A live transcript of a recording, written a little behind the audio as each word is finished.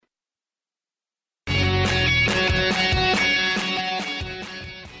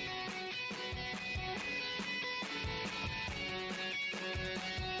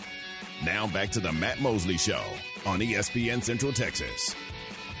back to the Matt Mosley Show on ESPN Central Texas.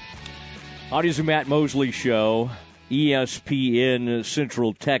 Audios of Matt Mosley Show, ESPN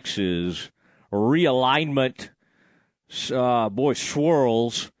Central Texas. Realignment,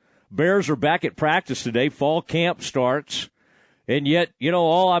 swirls. Bears are back at practice today. Fall camp starts. And yet,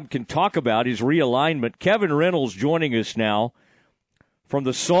 all I can talk about is realignment. Kevin Reynolds joining us now from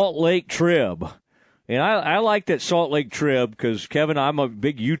the Salt Lake Trib. And I like that Salt Lake Trib because, Kevin, I'm a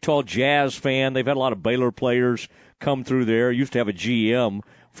big Utah Jazz fan. They've had a lot of Baylor players come through there. Used to have a GM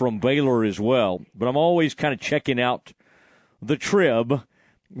from Baylor as well. But I'm always kind of checking out the Trib.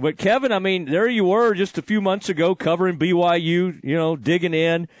 But, Kevin, I mean, there you were just a few months ago covering BYU, digging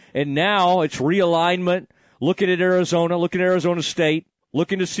in. And now it's realignment, looking at Arizona State,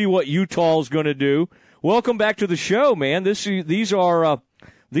 looking to see what Utah is going to do. Welcome back to the show, man. These are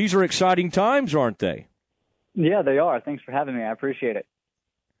exciting times, aren't they? Yeah, they are. Thanks for having me. I appreciate it.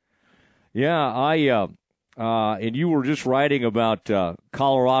 Yeah, and you were just writing about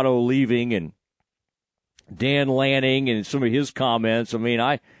Colorado leaving and Dan Lanning and some of his comments. I mean,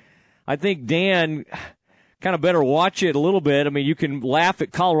 I think Dan kind of better watch it a little bit. I mean, you can laugh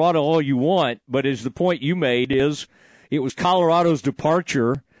at Colorado all you want, but as the point you made is it was Colorado's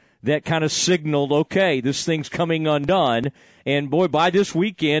departure that kind of signaled, okay, this thing's coming undone. And, boy, by this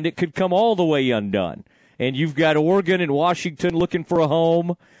weekend, it could come all the way undone. And you've got Oregon and Washington looking for a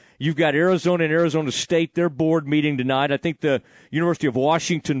home. You've got Arizona and Arizona State, their board meeting tonight. I think the University of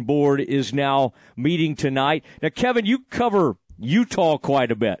Washington board is now meeting tonight. Now, Kevin, you cover Utah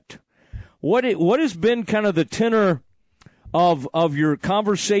quite a bit. What has been kind of the tenor of your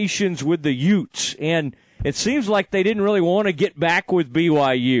conversations with the Utes? And it seems like they didn't really want to get back with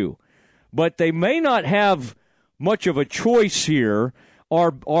BYU, but they may not have much of a choice here.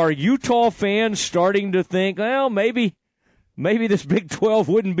 Are Utah fans starting to think, well, maybe this Big 12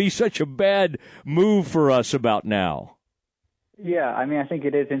 wouldn't be such a bad move for us about now? Yeah, I mean, I think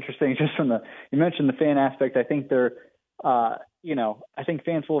it is interesting just from you mentioned the fan aspect. I think I think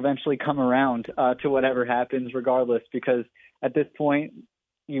fans will eventually come around to whatever happens regardless, because at this point,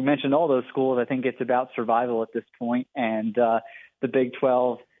 you mentioned all those schools. I think it's about survival at this point, and the Big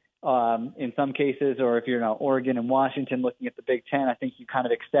 12 in some cases, or if you're Oregon and Washington looking at the Big 10, I think you kind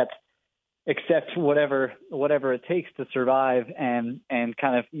of accept whatever it takes to survive and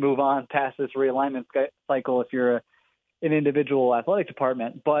kind of move on past this realignment cycle if you're an individual athletic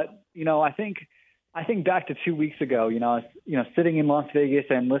department. But I think back to 2 weeks ago, sitting in Las Vegas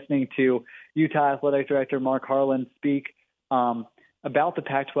and listening to Utah Athletic Director Mark Harlan speak about the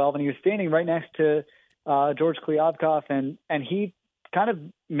Pac-12, and he was standing right next to George Kliavkoff, and he kind of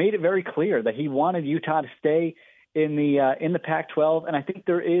made it very clear that he wanted Utah to stay in the Pac-12, and I think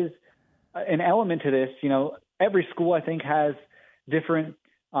there is an element to this. Every school I think has different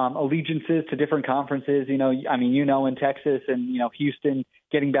allegiances to different conferences. In Texas and Houston,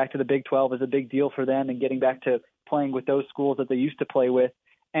 getting back to the Big 12 is a big deal for them, and getting back to playing with those schools that they used to play with.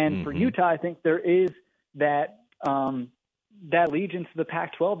 And for Utah, I think there is that allegiance to the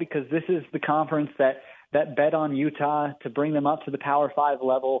Pac-12 because this is the conference that bet on Utah to bring them up to the Power 5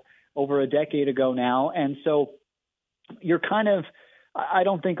 level over a decade ago now. And so you're kind of, I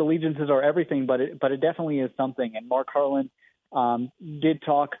don't think allegiances are everything, but it definitely is something. And Mark Harlan did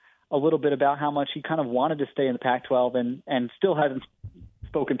talk a little bit about how much he kind of wanted to stay in the Pac-12 and still hasn't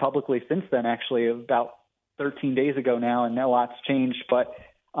spoken publicly since then, actually, about 13 days ago now, and a lot's changed. But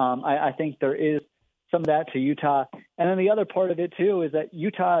I think there is some of that to Utah. And then the other part of it, too, is that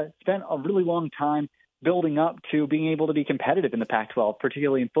Utah spent a really long time building up to being able to be competitive in the Pac-12,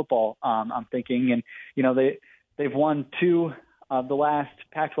 particularly in football, I'm thinking. And, they've won 2 of the last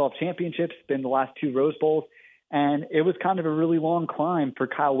Pac-12 championships, been the last 2 Rose Bowls. And it was kind of a really long climb for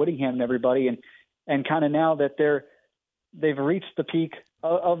Kyle Whittingham and everybody. And kind of now that they've reached the peak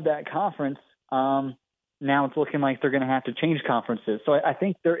of that conference, now it's looking like they're going to have to change conferences. So I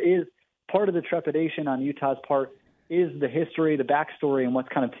think there is part of the trepidation on Utah's part is the history, the backstory, and what's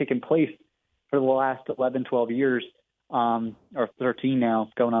kind of taken place for the last 11, 12 years, or 13 now,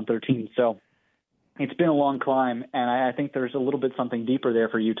 going on 13. So it's been a long climb, and I think there's a little bit something deeper there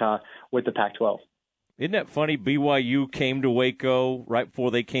for Utah with the Pac-12. Isn't that funny? BYU came to Waco right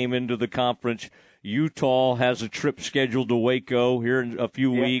before they came into the conference. Utah has a trip scheduled to Waco here in a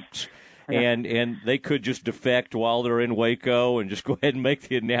few weeks, and they could just defect while they're in Waco and just go ahead and make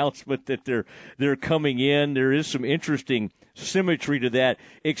the announcement that they're coming in. There is some interesting symmetry to that.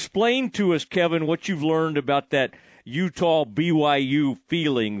 Explain to us, Kevin, what you've learned about that Utah-BYU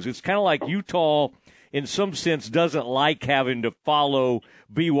feelings. It's kind of like Utah, in some sense, doesn't like having to follow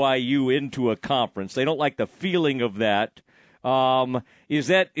BYU into a conference. They don't like the feeling of that. Is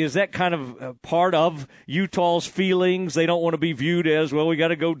that kind of part of Utah's feelings? They don't want to be viewed as, well, we got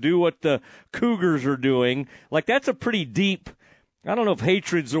to go do what the Cougars are doing. Like, that's a pretty deep, I don't know if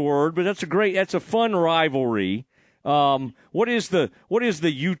hatred's the word, but that's a fun rivalry. What is the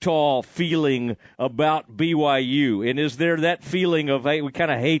Utah feeling about BYU? And is there that feeling of, hey, we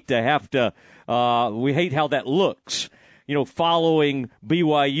kind of hate to have to, we hate how that looks, following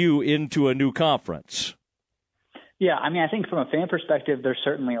BYU into a new conference? Yeah, I mean, I think from a fan perspective, there's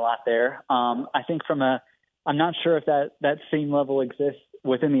certainly a lot there. I think I'm not sure if that same level exists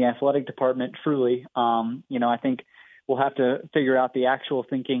within the athletic department truly. I think we'll have to figure out the actual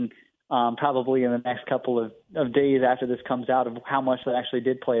thinking probably in the next couple of days after this comes out of how much that actually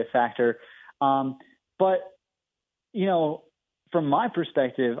did play a factor. But from my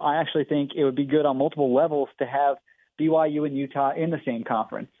perspective, I actually think it would be good on multiple levels to have BYU and Utah in the same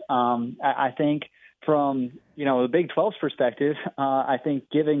conference. I think from the Big 12's perspective, I think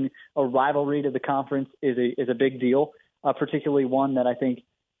giving a rivalry to the conference is a big deal, particularly one that I think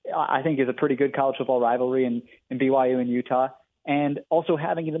is a pretty good college football rivalry in BYU and Utah. And also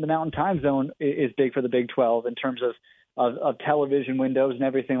having it in the Mountain Time Zone is big for the Big 12 in terms of television windows and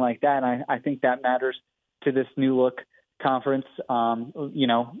everything like that. And I think that matters to this new look conference.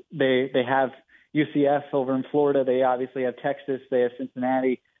 They have UCF over in Florida. They obviously have Texas. They have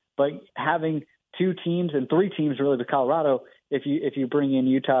Cincinnati. But having two teams and three teams really with Colorado, if you bring in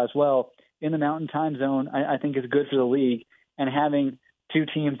Utah as well, in the Mountain Time Zone, I think is good for the league. And having two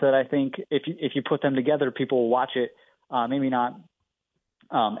teams that I think if you put them together, people will watch it. Maybe not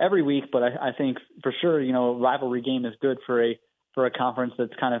every week, but I think for sure, a rivalry game is good for a conference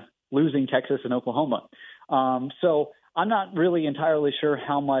that's kind of losing Texas and Oklahoma. So I'm not really entirely sure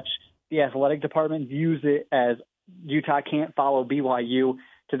how much the athletic department views it as Utah can't follow BYU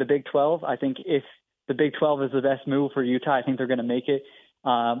to the Big 12. I think if the Big 12 is the best move for Utah, I think they're going to make it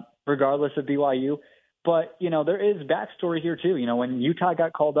regardless of BYU. But, there is backstory here too. When Utah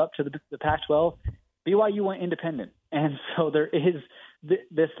got called up to the Pac-12, BYU went independent. And so there is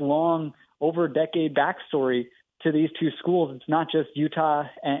this long, over a decade backstory to these two schools. It's not just Utah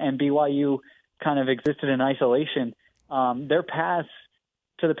and BYU kind of existed in isolation. Their paths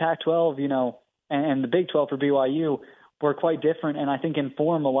to the Pac-12, and the Big 12 for BYU were quite different, and I think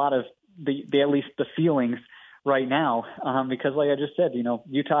inform a lot of the at least the feelings right now. Because like I just said,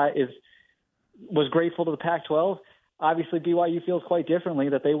 Utah was grateful to the Pac-12. Obviously, BYU feels quite differently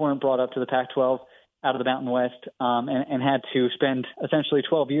that they weren't brought up to the Pac-12 out of the Mountain West, and had to spend essentially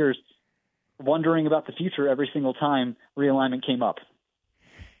 12 years wondering about the future every single time realignment came up.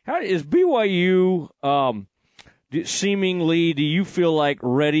 How is BYU seemingly, do you feel like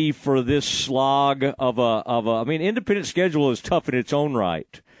ready for this slog of I mean, independent schedule is tough in its own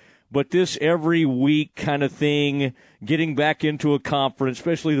right, but this every week kind of thing, getting back into a conference,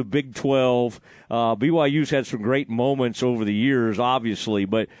 especially the Big 12, BYU's had some great moments over the years, obviously,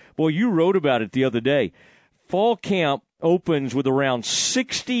 but, boy, you wrote about it the other day. Fall camp opens with around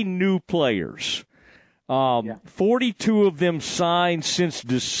 60 new players, 42 of them signed since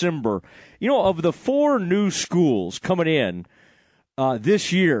December. Of the four new schools coming in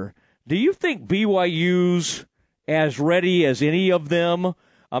this year, do you think BYU's as ready as any of them?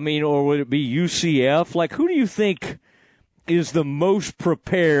 I mean, or would it be UCF? Like, who do you think is the most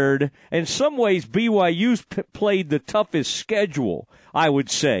prepared? In some ways, BYU's played the toughest schedule, I would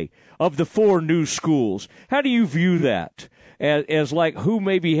say, of the four new schools. How do you view that? As like who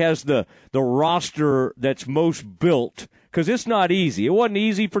maybe has the roster that's most built? Because it's not easy. It wasn't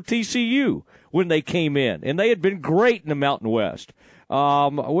easy for TCU when they came in, and they had been great in the Mountain West. How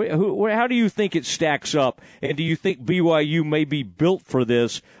do you think it stacks up, and do you think BYU may be built for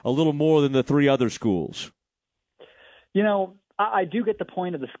this a little more than the three other schools? I do get the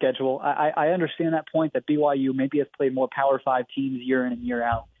point of the schedule. I understand that point that BYU maybe has played more Power 5 teams year in and year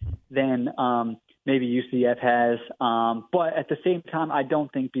out than maybe UCF has. But at the same time, I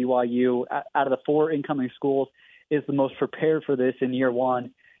don't think BYU, out of the four incoming schools, is the most prepared for this in year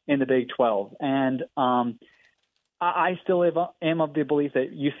one in the Big 12. And I still am of the belief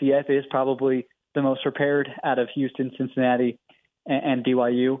that UCF is probably the most prepared out of Houston, Cincinnati, and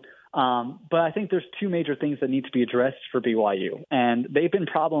BYU. But I think there's two major things that need to be addressed for BYU. And they've been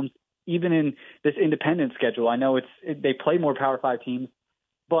problems even in this independent schedule. I know they play more Power 5 teams,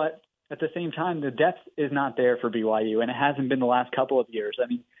 but at the same time, the depth is not there for BYU, and it hasn't been the last couple of years. I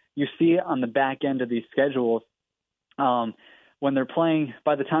mean, you see it on the back end of these schedules when they're playing.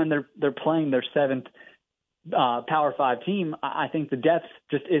 By the time they're playing their seventh Power 5 team, I think the depth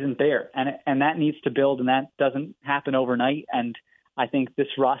just isn't there, and that needs to build, and that doesn't happen overnight. And I think this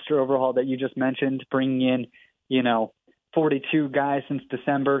roster overhaul that you just mentioned, bringing in, 42 guys since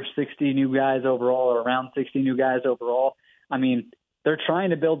December, 60 new guys overall, or around 60 new guys overall. I mean, they're trying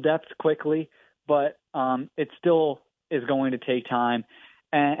to build depth quickly, but it still is going to take time.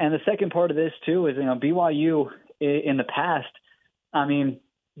 And the second part of this, too, is, BYU in the past, I mean,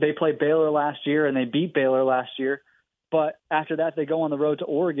 they played Baylor last year and they beat Baylor last year. But after that, they go on the road to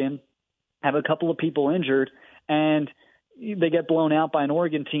Oregon, have a couple of people injured, and they get blown out by an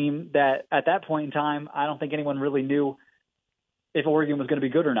Oregon team that at that point in time, I don't think anyone really knew if Oregon was going to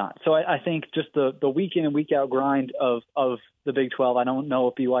be good or not. So I think just the week in and week out grind of the Big 12, I don't know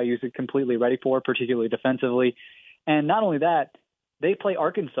if BYU is completely ready for, particularly defensively. And not only that, they play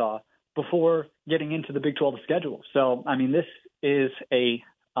Arkansas before getting into the Big 12 schedule. So, I mean, this is they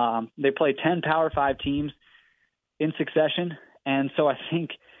play 10 Power 5 teams in succession. And so I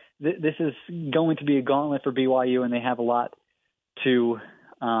think this is going to be a gauntlet for BYU, and they have a lot to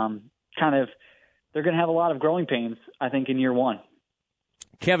they're going to have a lot of growing pains, I think, in year one.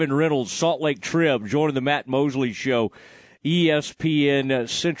 Kevin Reynolds, Salt Lake Trib, joining the Matt Mosley Show, ESPN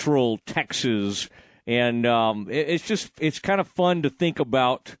Central Texas. And it's kind of fun to think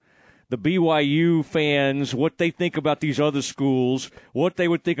about the BYU fans, what they think about these other schools, what they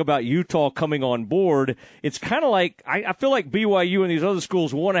would think about Utah coming on board. It's kind of like I feel like BYU and these other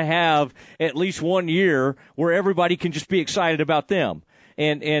schools want to have at least 1 year where everybody can just be excited about them.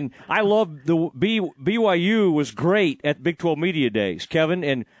 And I love BYU was great at Big 12 Media Days, Kevin,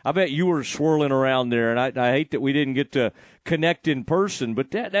 and I bet you were swirling around there, and I hate that we didn't get to connect in person, but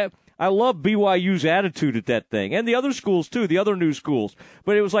that I love BYU's attitude at that thing, and the other schools too, the other new schools.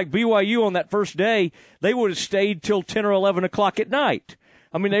 But it was like BYU on that first day, they would have stayed till 10 or 11 o'clock at night.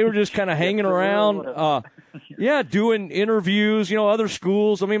 I mean, they were just kind of hanging around, doing interviews, other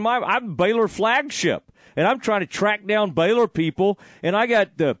schools. I mean, I'm Baylor flagship, and I'm trying to track down Baylor people, and I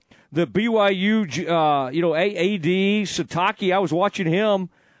got the BYU, AD, Sataki. I was watching him.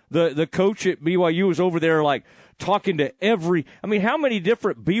 The coach at BYU was over there, like, talking to how many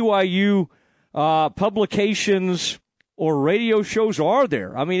different BYU publications or radio shows are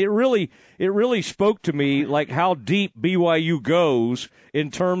there? I mean, it really spoke to me, like, how deep BYU goes in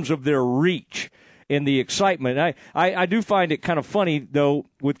terms of their reach and the excitement. I do find it kind of funny, though,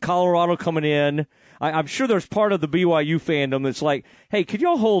 with Colorado coming in. I'm sure there's part of the BYU fandom that's like, hey, could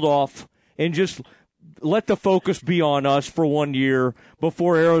y'all hold off and just let the focus be on us for 1 year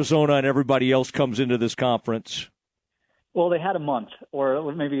before Arizona and everybody else comes into this conference? Well, they had a month,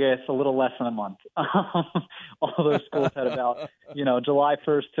 or maybe it's a little less than a month. All those schools had about, July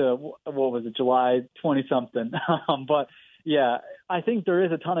 1st to, July 20-something. But, yeah, I think there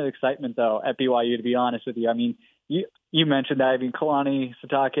is a ton of excitement, though, at BYU, to be honest with you. I mean, you mentioned that. I mean, Kalani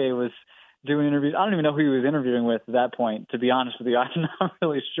Sitake was doing interviews. I don't even know who he was interviewing with at that point, to be honest with you. I'm not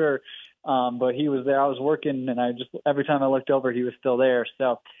really sure. But he was there. I was working, and every time I looked over, he was still there.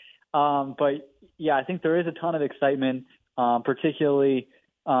 So, but, yeah, I think there is a ton of excitement. Particularly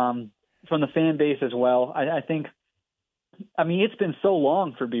from the fan base as well. I think, it's been so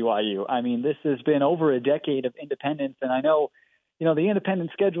long for BYU. I mean, this has been over a decade of independence, and I know, the independent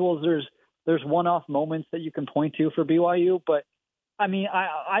schedules, there's one-off moments that you can point to for BYU, but,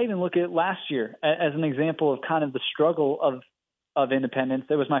 I even look at last year as an example of kind of the struggle of independence.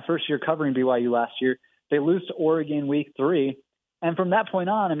 It was my first year covering BYU last year. They lose to Oregon week 3, and from that point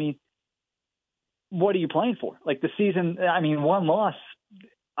on, what are you playing for? Like the season, one loss,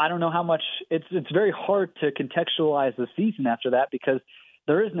 I don't know how much it's very hard to contextualize the season after that because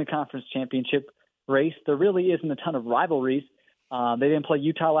there isn't a conference championship race. There really isn't a ton of rivalries. They didn't play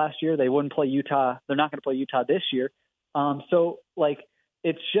Utah last year. They wouldn't play Utah. They're not going to play Utah this year. So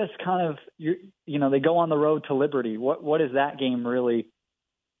it's just kind of, they go on the road to Liberty. What does that game really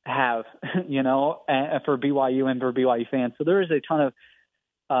have, for BYU and for BYU fans? So there is a ton of,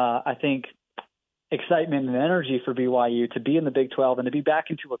 I think, excitement and energy for BYU to be in the Big 12 and to be back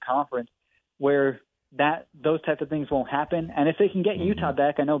into a conference where those type of things won't happen. And if they can get Utah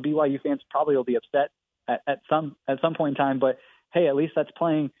back, I know BYU fans probably will be upset at some point in time, but hey, at least that's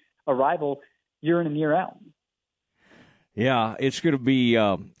playing a rival year in and year out. Yeah, it's going to be.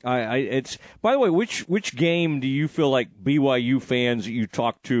 It's by the way, which game do you feel like BYU fans that you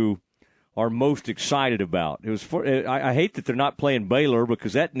talk to are most excited about? It was I hate that they're not playing Baylor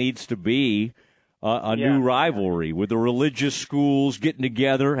because that needs to be a new rivalry with the religious schools getting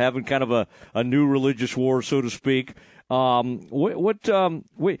together, having kind of a new religious war, so to speak.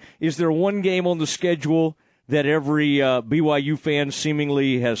 Is there one game on the schedule that every BYU fan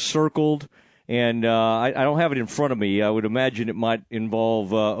seemingly has circled? And I don't have it in front of me. I would imagine it might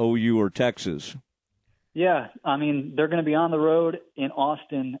involve OU or Texas. Yeah, they're going to be on the road in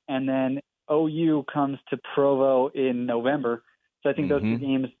Austin and then OU comes to Provo in November. So I think those two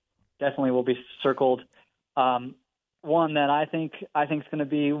games definitely will be circled. One that I think is going to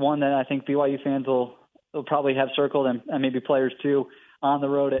be one that I think BYU fans will probably have circled, and maybe players too, on the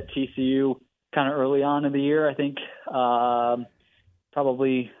road at TCU kind of early on in the year. I think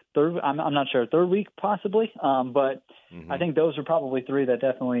probably third. I'm not sure, third week possibly. But I think those are probably three that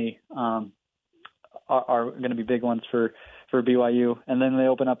definitely are going to be big ones for BYU. And then they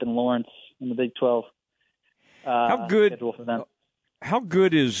open up in Lawrence in the Big 12. How good? Schedule for them. How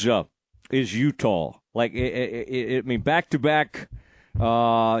good is Utah? Like, I mean, back-to-back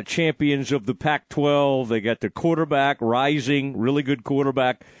champions of the Pac-12. They got the quarterback rising, really good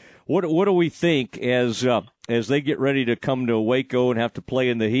quarterback. What do we think as they get ready to come to Waco and have to play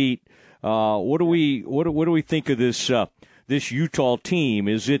in the heat? What do we think of this Utah team?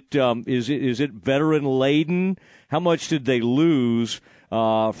 Is it veteran laden? How much did they lose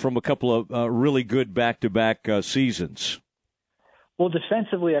from a couple of really good back-to-back seasons? Well,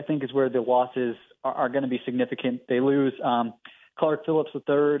 defensively, I think is where the losses are going to be significant. They lose Clark Phillips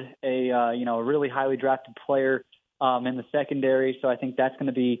III, a really highly drafted player in the secondary. So I think that's going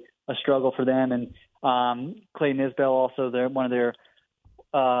to be a struggle for them. And Clayton Isbell, also one of their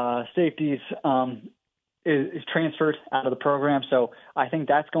safeties, is transferred out of the program. So I think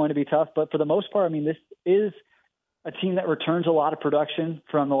that's going to be tough. But for the most part, I mean, this is a team that returns a lot of production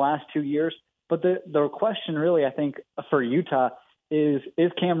from the last 2 years. But the question really, I think, for Utah is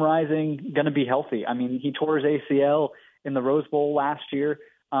Cam Rising going to be healthy? I mean, he tore his ACL in the Rose Bowl last year.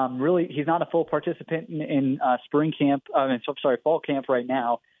 Really, he's not a full participant in fall camp right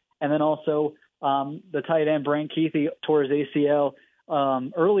now. And then also the tight end, Brant Keithy, tore his ACL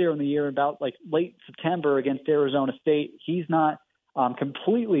earlier in the year, about like late September against Arizona State. He's not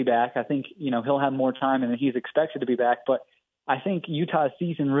completely back. I think, he'll have more time and he's expected to be back. But I think Utah's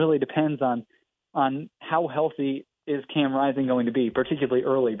season really depends on how healthy is Cam Rising going to be, particularly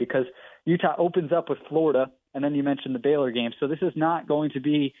early, because Utah opens up with Florida, and then you mentioned the Baylor game. So this is not going to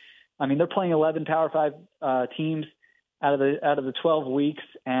be – I mean, they're playing 11 Power 5 teams out of the 12 weeks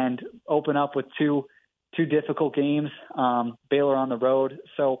and open up with two difficult games, Baylor on the road.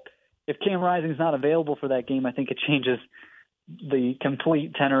 So if Cam Rising is not available for that game, I think it changes the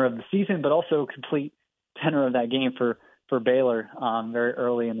complete tenor of the season, but also complete tenor of that game for Baylor very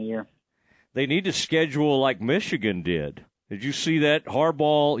early in the year. They need to schedule like Michigan did. Did you see that?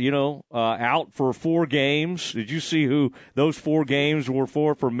 Harbaugh, out for 4 games. Did you see who those 4 games were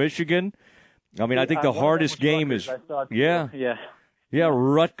for Michigan? I mean, I think the hardest game Rutgers, is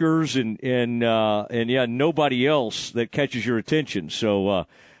Rutgers and nobody else that catches your attention. So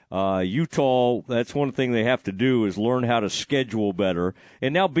Utah, that's one thing they have to do is learn how to schedule better.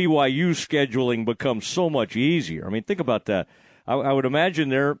 And now BYU scheduling becomes so much easier. I mean, think about that. I would imagine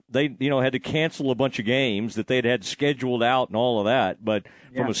they had to cancel a bunch of games that they'd had scheduled out and all of that. But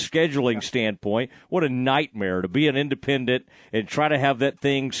from a scheduling standpoint, what a nightmare to be an independent and try to have that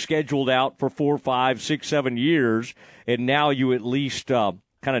thing scheduled out for 4, 5, 6, 7 years. And now you at least kind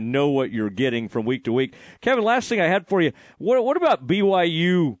of know what you're getting from week to week. Kevin, last thing I had for you, what about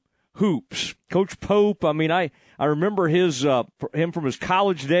BYU hoops? Coach Pope, I mean, I remember him from his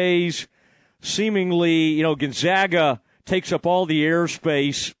college days. Seemingly, Gonzaga takes up all the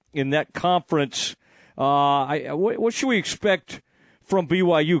airspace in that conference. What should we expect from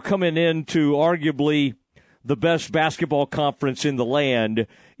BYU coming into arguably the best basketball conference in the land?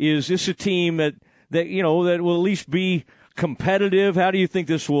 Is this a team that will at least be competitive? How do you think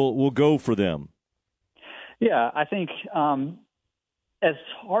this will go for them? Yeah, I think as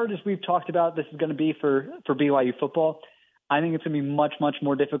hard as we've talked about this is going to be for BYU football, I think it's going to be much, much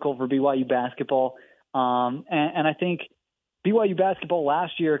more difficult for BYU basketball. And I think BYU basketball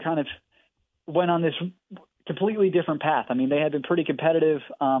last year kind of went on this completely different path. I mean, they had been pretty competitive,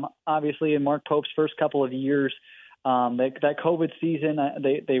 obviously, in Mark Pope's first couple of years. That COVID season,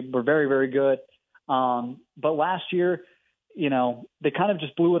 they were very, very good. But last year, they kind of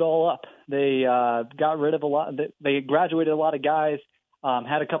just blew it all up. They got rid of they graduated a lot of guys,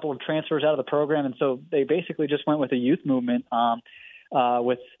 had a couple of transfers out of the program. And so they basically just went with a youth movement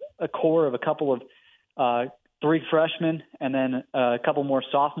with a core of a couple of 3 freshmen and then a couple more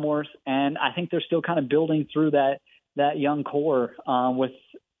sophomores. And I think they're still kind of building through that young core with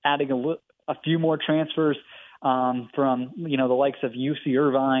adding a few more transfers from, the likes of UC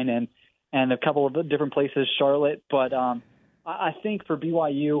Irvine and a couple of different places, Charlotte. But I think for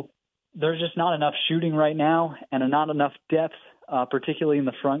BYU, there's just not enough shooting right now and not enough depth, particularly in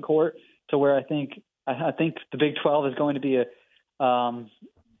the front court, to where I think the Big 12 is going to be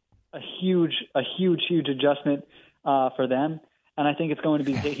a huge adjustment for them. And I think it's going to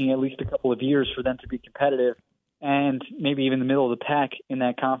be taking at least a couple of years for them to be competitive and maybe even the middle of the pack in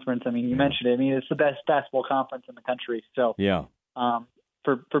that conference. I mean, you mentioned it. I mean, it's the best basketball conference in the country. So yeah,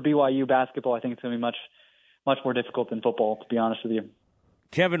 for BYU basketball, I think it's going to be much more difficult than football, to be honest with you.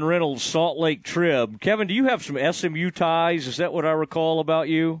 Kevin Reynolds, Salt Lake Trib. Kevin, do you have some SMU ties? Is that what I recall about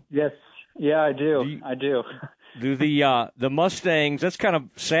you? Yes. Yeah, I do. I do. Do the Mustangs? That's kind of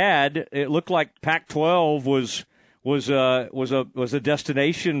sad. It looked like Pac-12 was a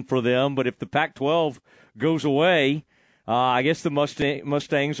destination for them, but if the Pac-12 goes away, I guess the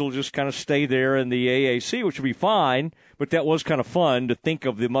Mustangs will just kind of stay there in the AAC, which would be fine. But that was kind of fun to think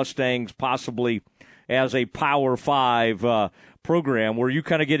of the Mustangs possibly as a Power 5 program. Were you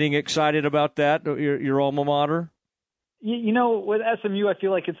kind of getting excited about that, your alma mater? You know, with SMU, I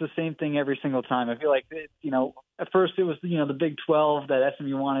feel like it's the same thing every single time. I feel like, at first it was, the Big 12 that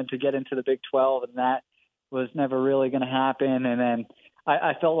SMU wanted to get into the Big 12, and that was never really going to happen. And then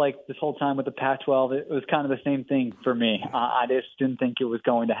I felt like this whole time with the Pac-12, it was kind of the same thing for me. I just didn't think it was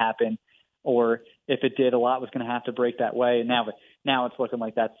going to happen, or if it did, a lot was going to have to break that way. And now it's looking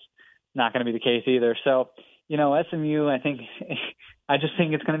like that's not going to be the case either. So, SMU, I just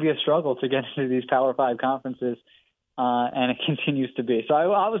think it's going to be a struggle to get into these Power 5 conferences, and it continues to be. So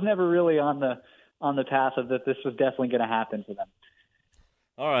I was never really on the path of that this was definitely going to happen for them.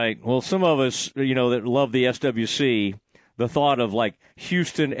 All right. Well, some of us, that love the SWC, the thought of like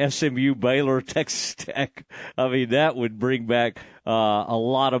Houston, SMU, Baylor, Texas Tech, I mean, that would bring back a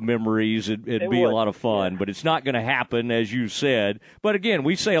lot of memories. It'd be a lot of fun, but it's not going to happen, as you said. But again,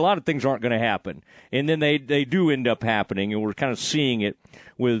 we say a lot of things aren't going to happen, and then they do end up happening, and we're kind of seeing it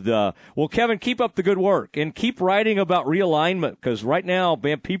with, Kevin, keep up the good work and keep writing about realignment, because right now,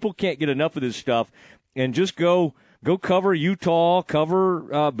 man, people can't get enough of this stuff, and just go cover Utah, cover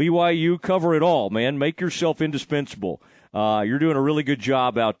BYU, cover it all, man. Make yourself indispensable. You're doing a really good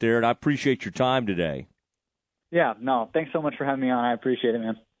job out there, and I appreciate your time today. Yeah, no, thanks so much for having me on. I appreciate it,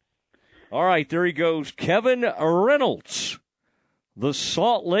 man. All right, there he goes, Kevin Reynolds, the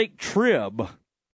Salt Lake Trib.